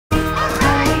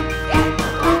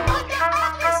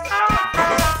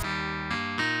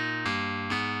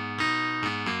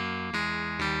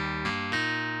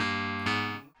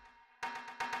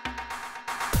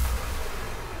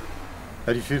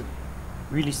How do you feel?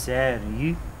 Really sad, are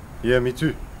you? Yeah, me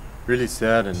too. Really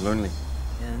sad and lonely.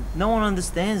 And no one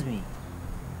understands me.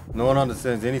 No one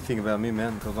understands anything about me,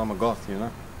 man, because I'm a goth, you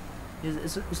know?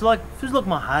 It's like, feels like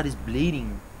my heart is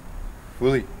bleeding.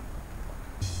 Fully.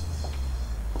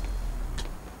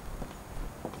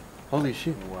 Holy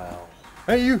shit. Wow.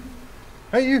 Hey you!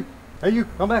 Hey you! Hey you!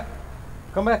 Come back!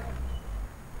 Come back!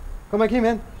 Come back here,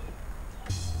 man!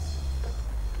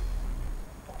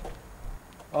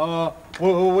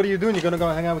 What are you doing? You gonna go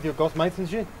hang out with your goth mates and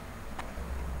shit?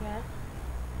 Yeah.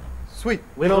 Sweet.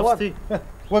 We're you know goths what? too. Yeah,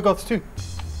 we're goths too.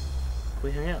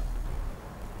 We hang out.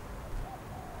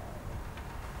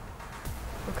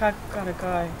 Look, I gotta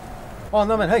go. Oh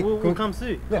no man, hey, We'll come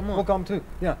too. Yeah, Come on. we'll come too.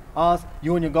 Yeah, us,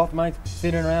 you and your goth mates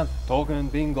sitting around talking,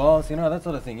 being goths, you know, that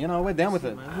sort of thing. You know, we're down with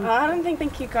it. I don't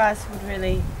think you guys would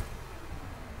really.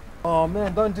 Oh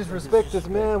man, don't disrespect us,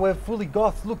 man. We're fully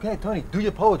goths. Look, hey Tony, do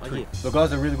your poetry. Oh, yeah. The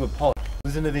guys are really good poets.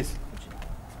 Listen to this.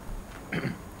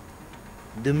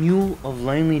 The mule of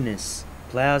loneliness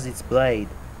plows its blade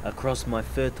across my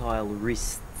fertile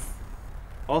wrists,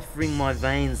 offering my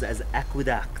veins as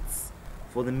aqueducts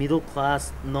for the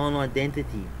middle-class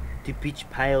non-identity to pitch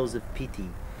pails of pity.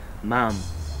 Mum,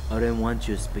 I don't want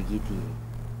your spaghetti.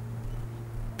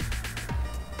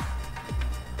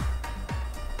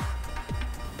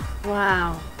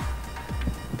 Wow.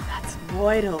 That's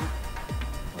vital.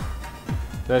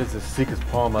 That is the sickest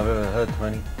poem I've ever heard,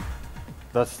 Tony.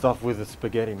 That stuff with the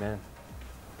spaghetti, man.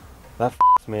 That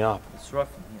f***s me up. It's rough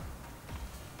in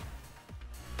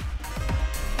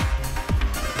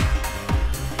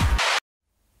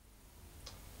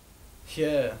here.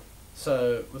 Yeah,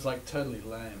 so it was like totally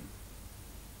lame.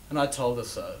 And I told her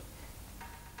so.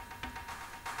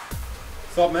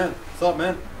 Sup, man? Sup,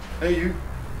 man? Hey, you.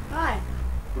 Hi.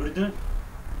 What are you doing?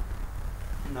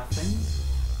 Nothing?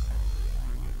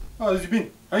 Oh, how's you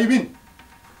been? How you been?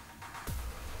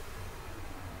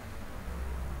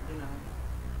 You know.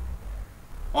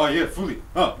 Oh, yeah, fully.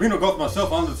 Being a goth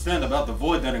myself, I understand about the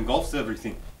void that engulfs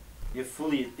everything. Yeah,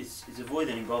 fully. It's a void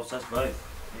that engulfs us both.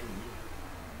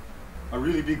 A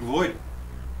really big void.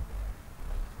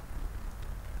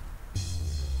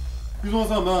 You want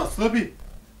some Slurpee?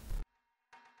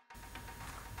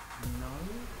 No?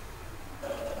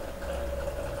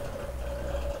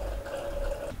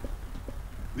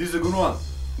 This is a good one.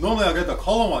 Normally I get the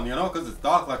cola one, you know, because it's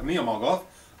dark like me, I'm a goth.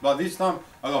 But this time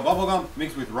I got bubblegum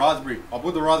mixed with raspberry. I'll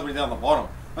put the raspberry down the bottom.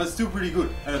 That's still pretty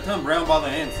good. And it turned brown by the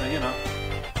end, so you know.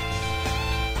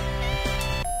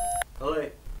 Hello?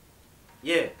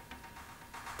 Yeah.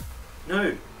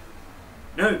 No.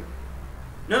 No.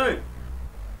 No.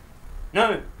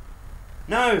 No.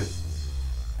 No.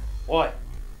 Why?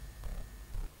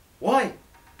 Why?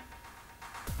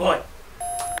 Why?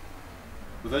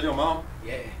 Was that your mom?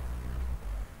 Yeah.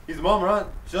 His mom, right?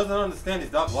 She doesn't understand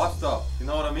his dark lifestyle. You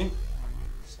know what I mean?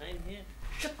 Same here.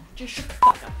 Just shut the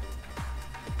fuck up.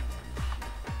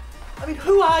 I mean,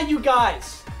 who are you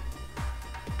guys?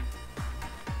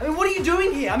 I mean, what are you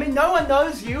doing here? I mean, no one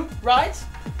knows you, right?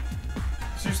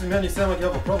 Seriously, man, you sound like you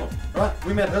have a problem, right?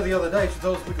 We met her the other day. She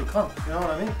told us we could come. You know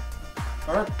what I mean?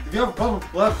 Alright? If you have a problem,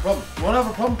 we'll have a problem. You want to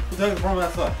have a problem? We'll take the problem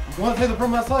outside. You want to take the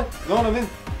problem outside? You know what I mean?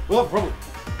 We'll have a problem.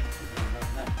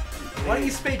 Why don't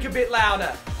you speak a bit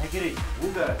louder? Take it easy.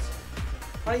 We'll go.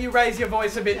 Why don't you raise your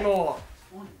voice a bit more?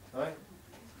 Right?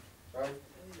 Right?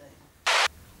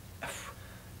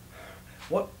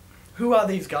 What? Who are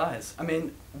these guys? I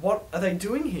mean, what are they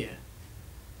doing here?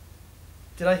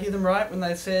 Did I hear them right when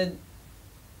they said...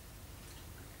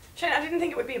 Shane, I didn't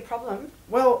think it would be a problem.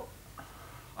 Well,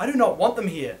 I do not want them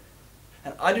here.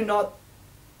 And I do not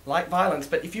like violence,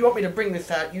 but if you want me to bring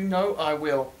this out, you know I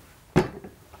will.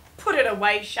 Put it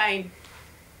away, Shane.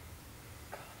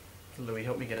 Louis,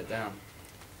 help me get it down.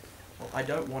 Well, I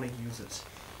don't want to use it.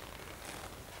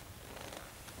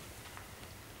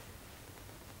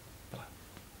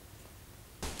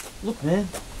 Look, man,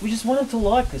 we just want them to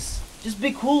like us. Just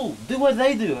be cool. Do what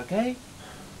they do, okay?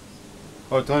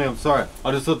 Oh, Tony, I'm sorry.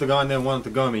 I just thought the guy in there wanted to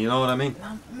go me. You know what I mean?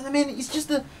 I mean, he's just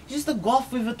a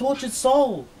goth with a tortured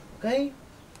soul, okay?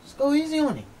 Just go easy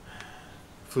on him.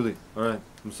 Fully. Alright.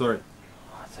 I'm sorry.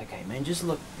 Oh, it's okay, man. Just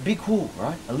look, be cool,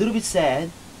 right? A little bit sad,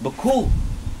 but cool.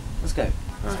 Let's go.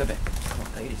 Let's go back. Come on,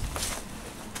 take it easy.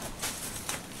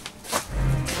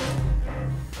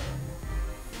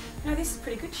 No, this is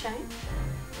pretty good, Shane.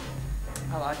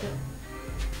 I like it.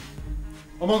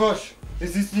 Oh my gosh.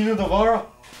 Is this Nina Davara?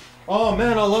 Oh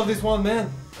man, I love this one,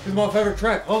 man. This is my favorite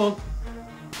track. Hold on.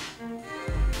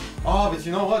 Oh, but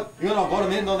you know what? You got a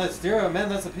bottom end on that stereo, man.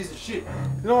 That's a piece of shit.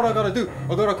 You know what I gotta do?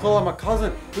 I gotta call out my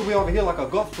cousin. He'll be over here like a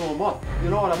goth to a moth. You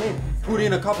know what I mean? put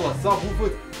in a couple of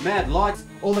subwoofers, mad lights,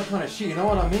 all that kind of shit, you know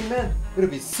what I mean, man? It'll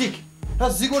be sick. How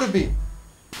sick would it be?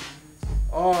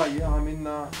 Oh, yeah,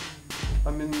 yeah,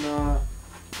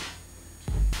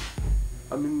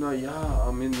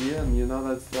 you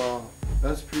know,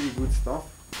 that's pretty good stuff.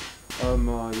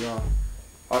 Yeah,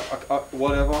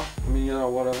 whatever, I mean, you know,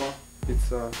 whatever.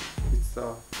 It's not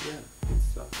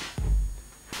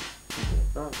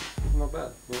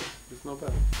bad, yeah, it's not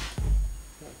bad.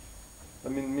 Yeah. I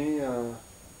mean,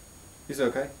 it's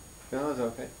okay, you know, it's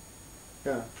okay,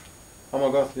 yeah. Oh my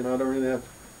God, you know, I don't really have,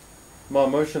 my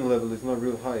emotion level is not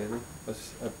real high, you know,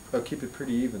 I keep it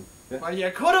pretty even, yeah. Well, you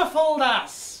could have fooled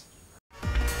us!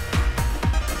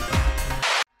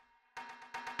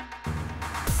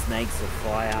 Snakes of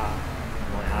fire,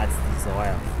 my heart's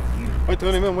desire for you. Hey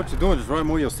Tony, man, what you doing? Just writing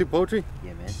more of your sick poetry?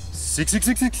 Yeah, man. Sick.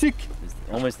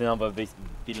 Almost the number, a bit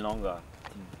longer.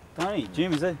 Tony,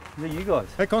 Jim, is that you guys?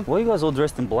 Hey, Con. Why are you guys all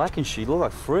dressed in black and shit? You look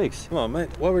like freaks. Come on, mate.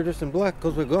 Why we're dressed in black?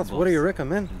 Because we're goths. What do you reckon,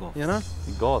 man? Goths. You know?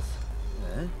 Goth.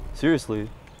 Yeah? Seriously?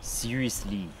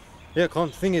 Seriously. Yeah, Con.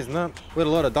 Thing is, we had a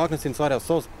lot of darkness inside our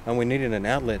souls, and we needed an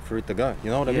outlet for it to go. You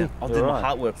know what I mean? I'll do my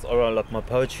artworks, alright, like my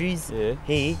poetries. Yeah.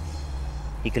 He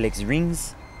collects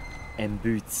rings and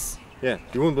boots. Yeah,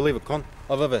 you wouldn't believe it, Con.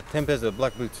 I've over 10 pairs of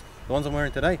black boots. The ones I'm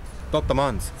wearing today, Dr.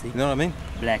 Mines. See? You know what I mean?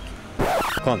 Black.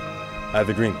 Con, I have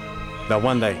a dream that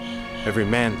one day, every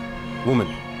man, woman,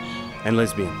 and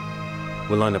lesbian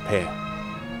will own a pair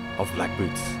of black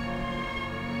boots.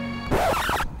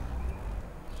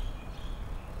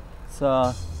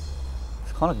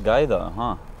 It's kind of gay though,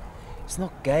 huh? It's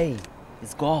not gay,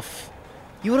 it's goth.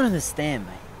 You don't understand,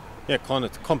 mate. Yeah, Con,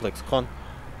 it's complex, Con.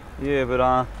 Yeah, but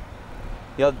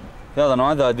the other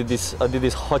night though, I did this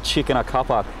hot chick in a car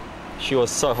park. She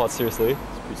was so hot, seriously.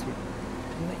 It's pretty sweet.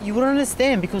 You wouldn't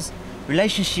understand because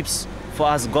relationships for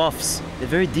us goths, they're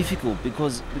very difficult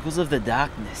because of the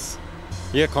darkness.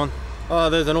 Yeah, Con.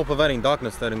 Oh, there's an all-pervading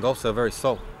darkness that engulfs our very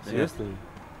soul. Seriously?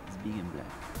 It's big and black.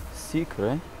 Sick,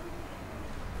 right?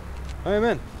 Hey,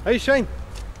 man. Hey, Shane.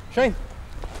 Hey.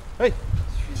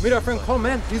 Meet our friend Con,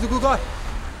 man. He's a good guy.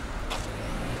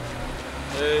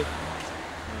 Hey.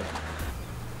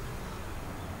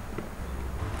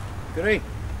 G'day.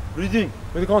 What are you doing?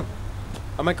 Where's Con?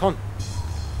 I'm at Con.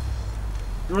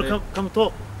 You wanna come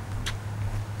talk?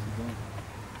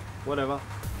 Whatever.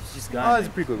 He's just Oh, going. he's a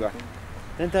pretty good guy.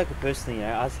 Don't take it personally, you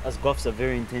know. Us goths are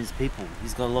very intense people.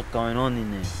 He's got a lot going on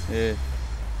in there. Yeah.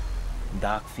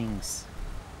 Dark things.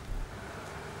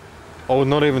 I would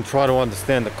not even try to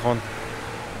understand the Con.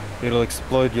 It'll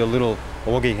explode your little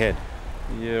WOGGY head.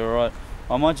 Yeah, right.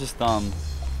 I might just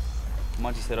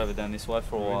head over down this way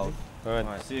for a while.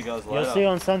 Alright. See you guys later. You'll see you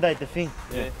on Sunday at the thing.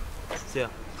 Yeah. See ya.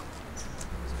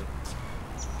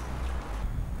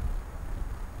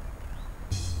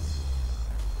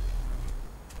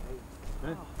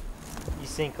 You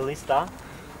seen Callista?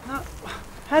 No.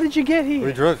 How did you get We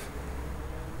here? drove.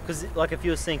 Because like if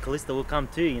you were seeing Callista, we'll come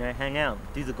too, you know, hang out,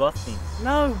 do the goth thing.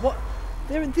 No, what?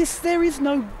 There is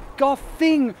no goth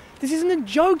thing. This isn't a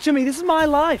joke to me. This is my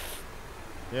life.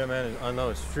 Yeah, man, I know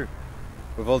it's true.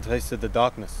 We've all tasted the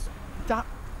darkness.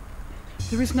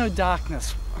 There is no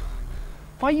darkness.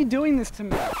 Why are you doing this to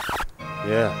me?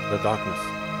 Yeah, the darkness.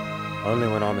 Only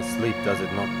when I'm asleep does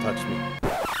it not touch me.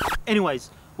 Anyways,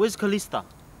 where's Callista?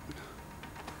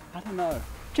 I don't know.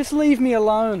 Just leave me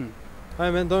alone.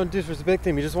 Hey, man, don't disrespect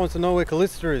him. He just wants to know where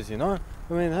Callista is, you know?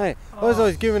 I mean, hey, I was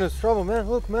always giving us trouble, man.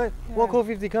 Look, mate, Yeah. one call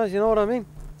 50 cars, you know what I mean?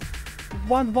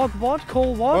 What?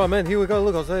 Call what? Alright, man, here we go.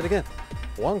 Look, I'll say it again.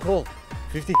 One call,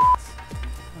 50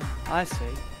 I see.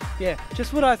 Yeah,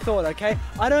 just what I thought, okay?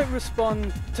 I don't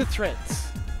respond to threats.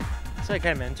 It's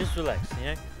okay, man, just relax, you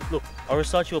know? Look, I'll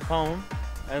recite you a poem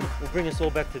and we'll bring us all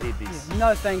back to the abyss. Yeah,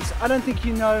 no thanks. I don't think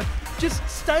you know. Just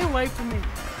stay away from me.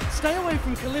 Stay away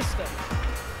from Callista.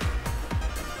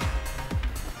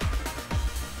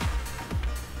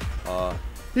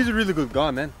 He's a really good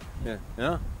guy, man. Yeah, you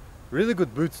know? Really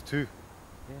good boots, too.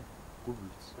 Yeah, good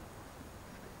boots.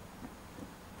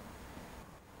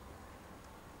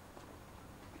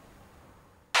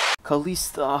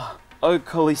 Callista, oh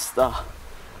Callista,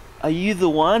 are you the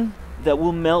one that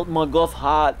will melt my goth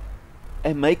heart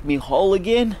and make me whole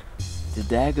again? The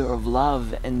dagger of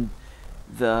love and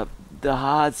the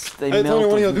hearts they Hey, melt. Tony,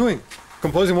 what are you of- doing?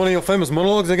 Composing one of your famous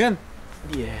monologues again?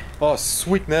 Yeah. Oh,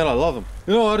 sweet, man, I love them.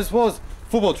 You know what this was?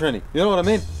 Football training, you know what I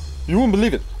mean? You wouldn't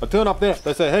believe it. I turn up there,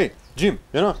 they say, hey, Jim,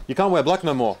 you know, you can't wear black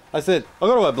no more. I said, I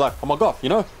gotta wear black, I'm a goth, you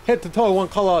know? Head to toe, one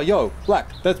color, yo, black,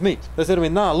 that's me. They said to me,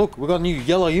 nah, look, we got new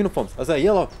yellow uniforms. I say,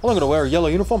 yellow? I'm not gonna wear a yellow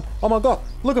uniform, I'm a goth,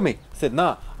 look at me. I said,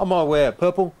 nah, I might wear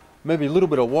purple, maybe a little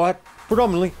bit of white,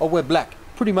 predominantly I'll wear black.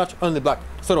 pretty much only black.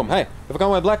 So to him, hey, if I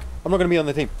can't wear black, I'm not gonna be on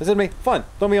the team. They said to me, fine,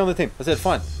 don't be on the team. I said,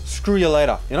 fine, screw you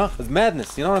later. You know, it's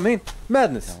madness, you know what I mean?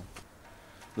 Madness.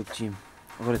 Look, Jim,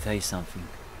 I gotta tell you something.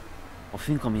 I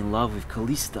think I'm in love with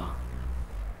Callista.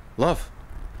 Love?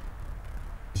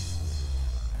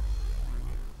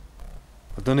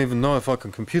 I don't even know if I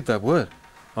can compute that word.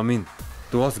 I mean,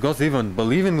 do us goths even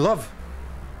believe in love?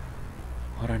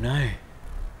 I don't know.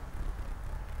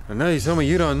 I know you tell me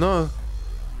you don't know.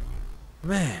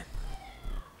 Man.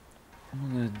 What am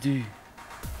I gonna do?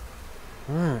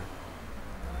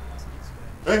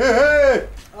 Hey, hey,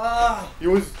 hey!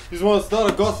 You just want to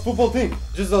start a goth football team?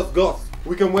 Just us goths.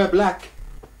 We can wear black.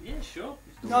 Yeah, sure.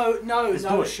 No,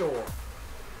 do it. sure.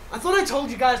 I thought I told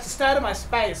you guys to stay out of my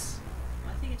space.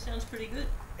 I think it sounds pretty good.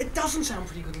 It doesn't sound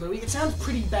pretty good, Louis. It sounds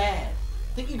pretty bad.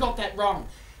 I think you got that wrong.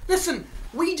 Listen,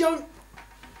 we don't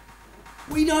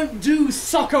do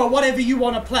soccer or whatever you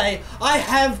want to play. I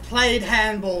have played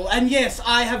handball, and yes,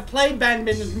 I have played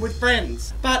badminton with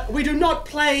friends. But we do not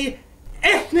play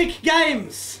ethnic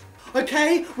games.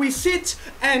 Okay? We sit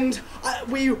and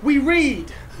we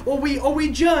read, or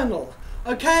we journal.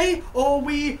 Okay? Or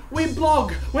we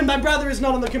blog when my brother is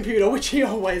not on the computer, which he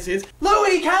always is.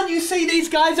 Louis, can't you see these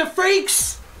guys are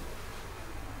freaks?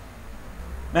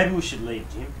 Maybe we should leave,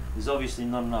 Jim. There's obviously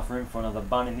not enough room for another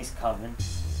bun in this coven.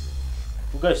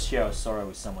 We'll go share our sorrow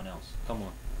with someone else. Come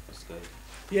on, let's go.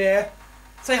 Yeah.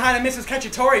 Say hi to Mrs.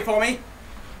 Cacciatore for me.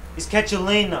 It's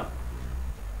Catalina.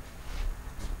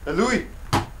 Hey, Louis.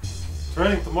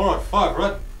 Training tomorrow at 5,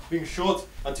 right? Being shorts,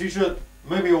 a t-shirt,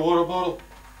 maybe a water bottle.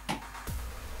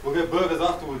 We'll get burgers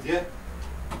afterwards, yeah?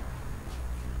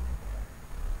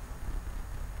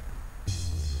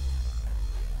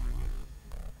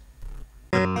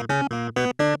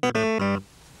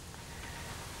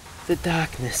 The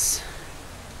darkness.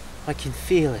 I can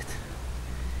feel it.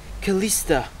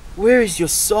 Callista, where is your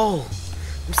soul?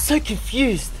 I'm so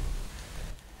confused.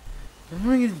 What am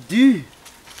I gonna do?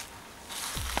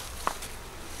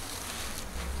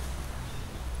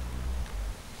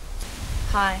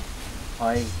 Hi.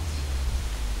 I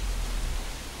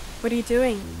What are you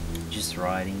doing? just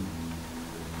writing.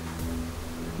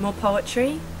 More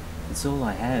poetry? It's all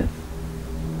I have.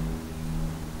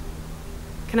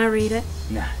 Can I read it?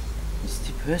 Nah, it's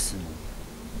too personal.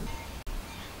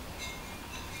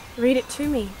 Read it to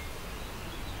me.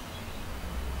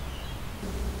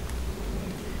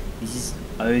 This is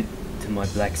ode to my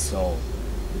black soul.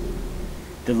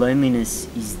 The loneliness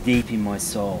is deep in my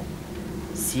soul,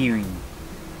 searing,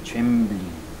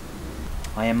 trembling.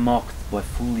 I am mocked by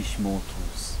foolish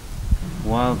mortals.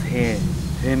 Wild hair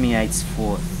permeates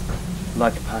forth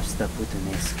like pasta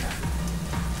puttanesca.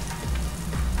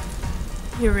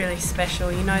 You're really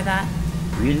special, you know that?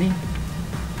 Really?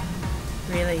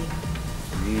 Really.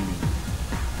 Really?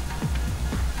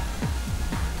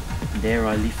 There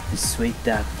I lift the sweet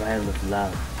dark veil of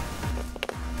love.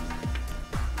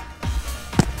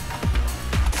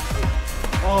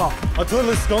 Oh, I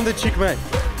totally stoned the chick, man.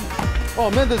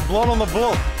 Oh man, there's blood on the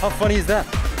ball. How funny is that?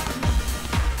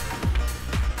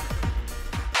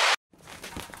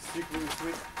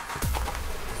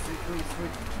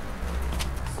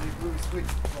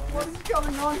 What is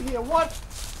going on here? What?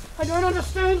 I don't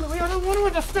understand, Louis. I don't want to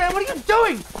understand. What are you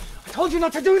doing? I told you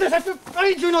not to do this. I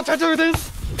forbade you not to do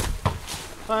this.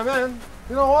 Hey man,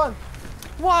 you know what?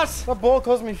 What? That ball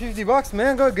cost me $50,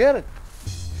 man. Go get it.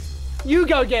 You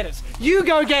go get it. You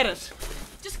go get it.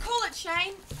 Just call it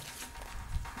Shane.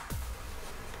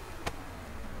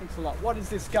 Thanks a lot. What is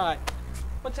this guy?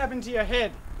 What's happened to your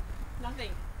head? Nothing.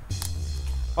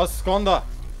 I was sconda.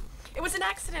 It was an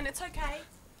accident, it's okay.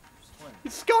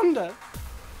 Sconda.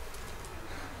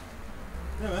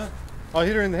 Yeah, man. I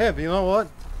hit her in the head, but you know what?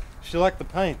 She liked the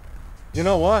pain. You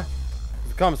know why?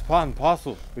 It comes part and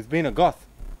parcel with being a goth.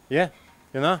 Yeah?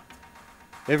 You know?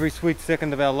 Every sweet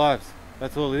second of our lives.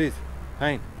 That's all it is.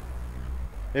 Pain.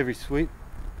 Every sweet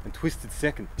and twisted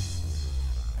second.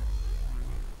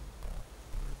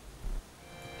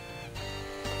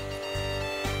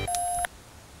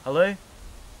 Hello?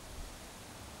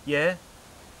 Yeah?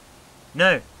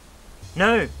 No.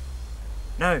 No.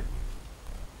 No.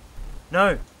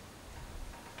 No.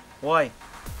 Why?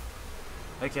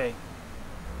 Okay.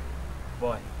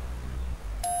 Bye.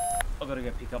 I gotta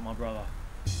go pick up my brother.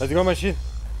 Has he got my shit?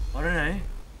 I don't know.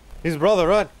 His brother,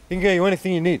 right? He can get you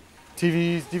anything you need.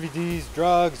 TVs, DVDs,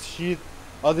 drugs, shit,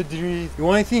 other degrees. You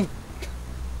want anything?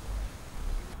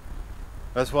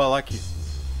 That's why I like you.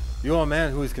 You're a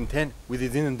man who is content with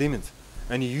his inner demons,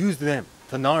 and you use them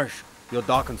to nourish your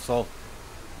darkened soul.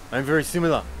 I'm very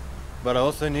similar, but I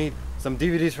also need some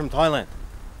DVDs from Thailand.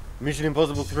 Mission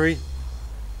Impossible 3,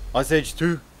 Ice Age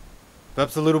 2,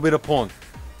 Perhaps a little bit of porn.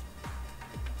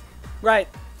 Right.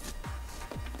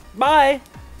 Bye.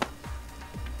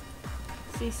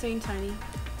 See you soon, Tony.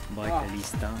 Bye, Oh.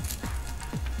 Calista.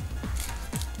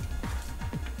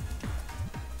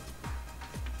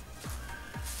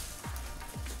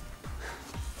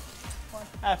 What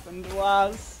happened to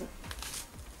us?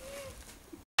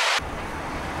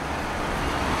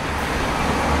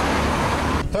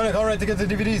 Tony, I can't wait to get the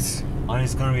DVDs. Oh,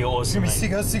 it's gonna be awesome, It's gonna be mate.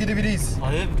 sick. How's sick of DVDs? Oh,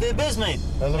 they're best, mate.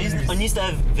 I love I used DVDs. to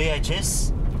have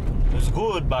VHS. It was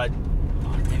good, but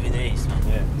DVDs, man.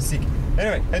 Yeah, sick.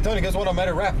 Anyway, hey Tony, guess what? I made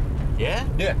a rap. Yeah?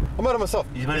 Yeah, I made it myself.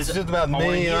 You made It's it- just about I wanna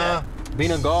me, hear that.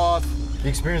 being a goth, the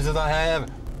experiences I have,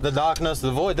 the darkness,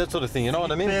 the void, that sort of thing. You know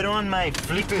what I mean? Flip it on, mate.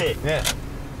 Flip it. Yeah.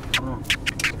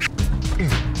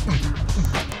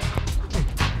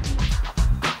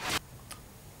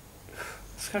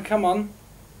 So come on.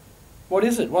 What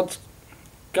is it? What's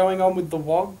going on with the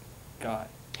WOG guy?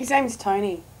 His name's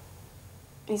Tony.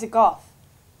 He's a goth.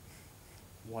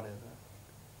 Whatever.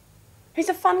 He's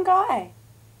a fun guy.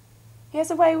 He has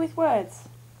a way with words.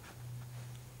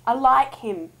 I like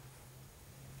him.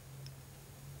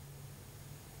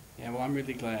 Yeah, well, I'm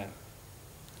really glad.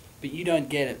 But you don't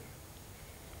get it.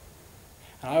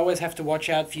 And I always have to watch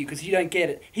out for you because you don't get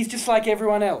it. He's just like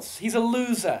everyone else. He's a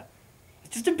loser.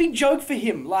 It's just a big joke for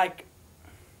him, like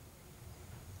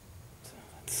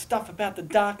stuff about the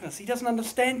darkness. He doesn't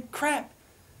understand crap.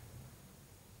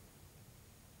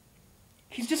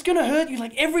 He's just gonna hurt you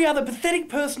like every other pathetic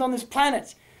person on this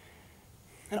planet.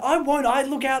 And I won't. I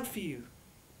look out for you.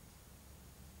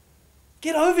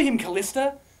 Get over him,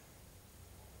 Callista.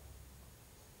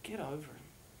 Get over him.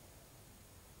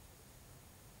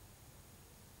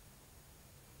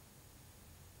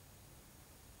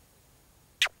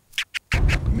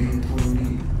 Me and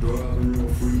Tony, driving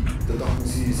real free. The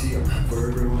darkness is here for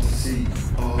everyone to see.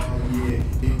 Oh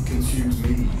yeah, it consumes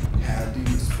me. How do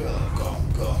you spell it? Go,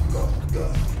 go, go,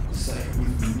 go. Say it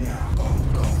with me now. Go,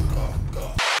 go, go,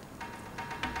 go.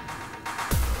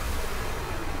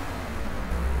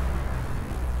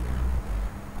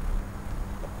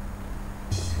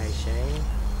 Hey, Shane.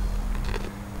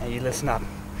 Hey, you listen up.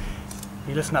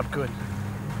 You listen up good.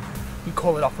 You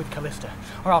call it off with Callista,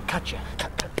 or I'll cut you.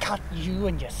 Cut you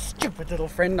and your stupid little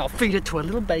friend. I'll feed it to a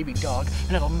little baby dog,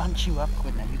 and it'll munch you up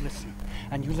good. Now you listen,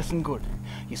 and you listen good.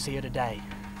 You see her today.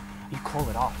 You call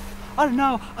it off. I don't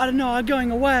know. I'm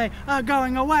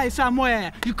going away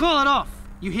somewhere. You call it off.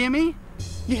 You hear me?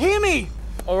 You hear me?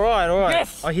 All right.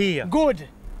 Yes. I hear you. Good.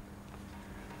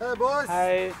 Hey boys.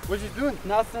 Hey, What you doing?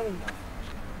 nothing.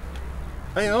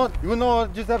 Hey, you know what? You know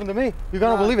what just happened to me? You're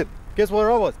gonna No. believe it. Guess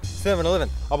where I was? 7-Eleven.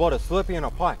 I bought a Slurpee and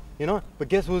a pie, you know? But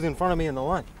guess who was in front of me in the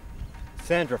line?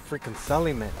 Sandra freaking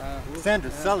Sully, man. Sandra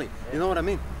Sully. You know what I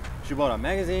mean? She bought a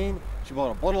magazine, she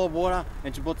bought a bottle of water,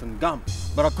 and she bought some gum.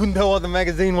 But I couldn't tell what the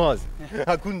magazine was.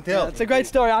 I couldn't tell. It's a great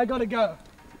story. I gotta go.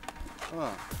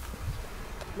 Oh.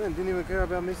 Man, didn't even care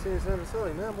about me seeing Sandra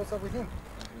Sully, man. What's up with him?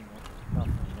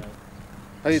 Nothing, you know.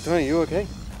 Hey, Tony, you okay?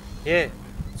 Yeah,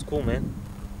 it's cool, man.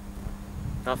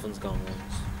 Nothing's going on.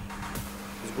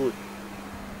 It's good.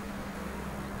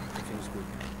 Everything's good.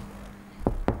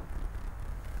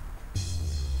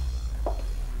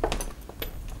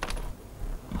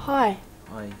 Hi,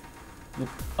 Look,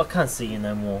 I can't see you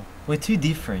no more. We're too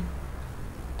different.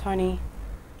 Tony.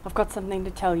 I've got something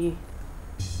to tell you.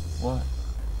 What?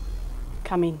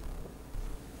 Come in.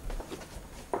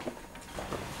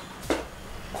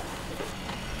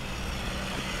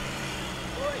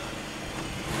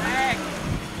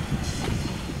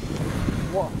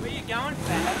 Where you going,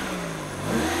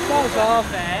 fag? Buzz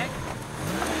off. Fag?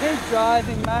 Keep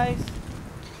driving, mate.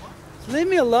 Leave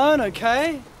me alone,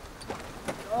 okay?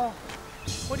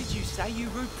 What did you say, you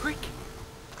rude prick?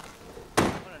 I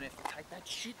don't have to take that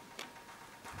shit.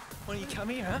 Why don't you come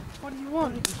here, huh? What do you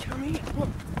want? You come here.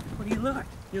 What do you like?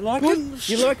 You like What? it?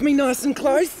 You like me nice and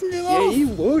close? Get Yeah, off. you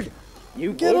would.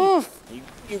 You Get would. off. You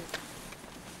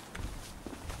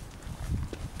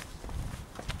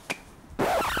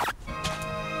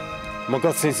My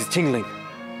gut sense is tingling.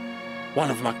 One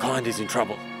of my kind is in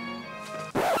trouble.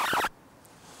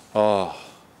 Oh,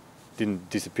 didn't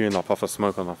disappear in that puff of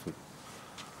smoke or nothing.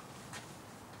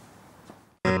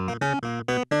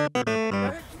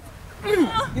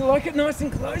 You like it nice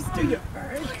and close, do you?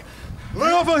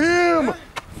 Lay off of him!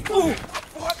 Oh,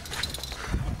 what?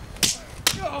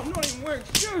 Oh, I'm not even wearing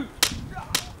shoes.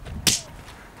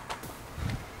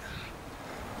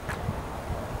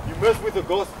 You mess with the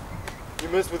ghost, you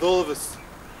mess with all of us.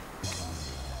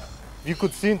 If you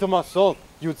could see into my soul,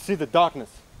 you would see the darkness.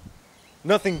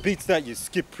 Nothing beats that, you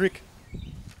skip prick.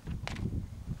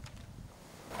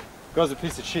 Guy's a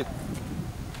piece of shit.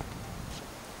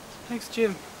 Thanks,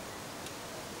 Jim.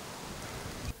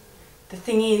 The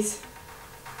thing is,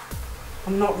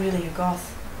 I'm not really a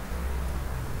goth.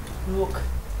 Look.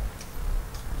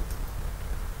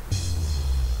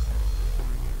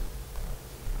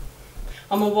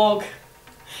 I'm a wog,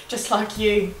 just like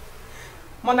you.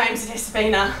 My name's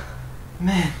Despina.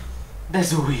 Man,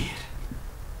 that's weird.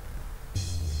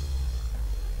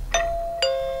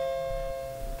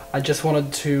 I just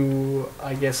wanted to,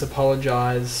 I guess,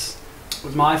 apologise. It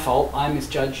was my fault. I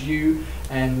misjudged you,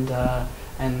 and I'm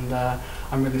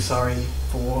really sorry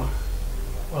for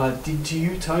what I did to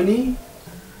you, Tony.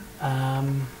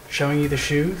 Showing you the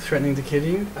shoe, threatening to kill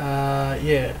you.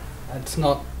 Yeah, it's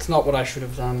not what I should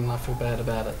have done, and I feel bad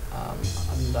about it.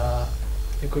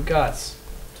 You're good guys.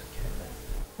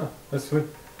 Oh, that's good.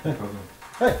 No problem.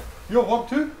 Hey, you're WOG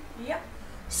too? Yep.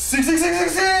 Sick, sick, sick, sick,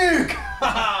 sick!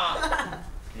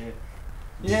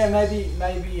 Yeah,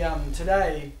 maybe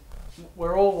today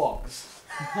we're all wogs.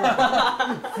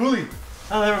 Fully.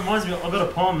 Oh, that reminds me, I've got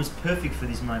a poem that's perfect for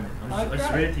this moment. I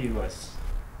just read it to you guys.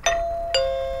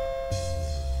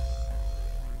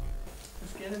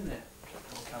 Let's get in there.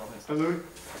 Hello.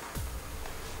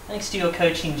 Thanks to your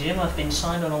coaching, Jim, I've been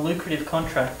signed on a lucrative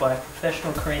contract by a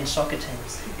professional Korean soccer team,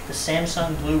 the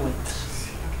Samsung Blue Wings.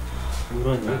 Good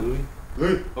on you, Louis.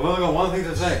 Louis, I've only got one thing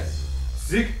to say.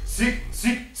 Sick, sick,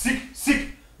 sick, sick, sick.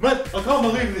 Man, I can't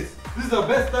believe this. This is the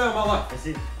best day of my life. That's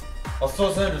it. I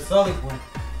saw Sandra Sally.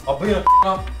 I've been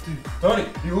up to Tony.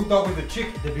 You hooked up with the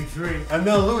chick. The big three. And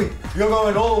now Louis, you're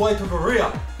going all the way to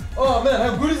Korea. Oh man,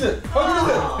 how good is it? How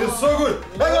good is it? It's so good.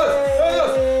 Hey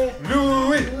guys,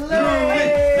 Louis,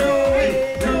 Louis.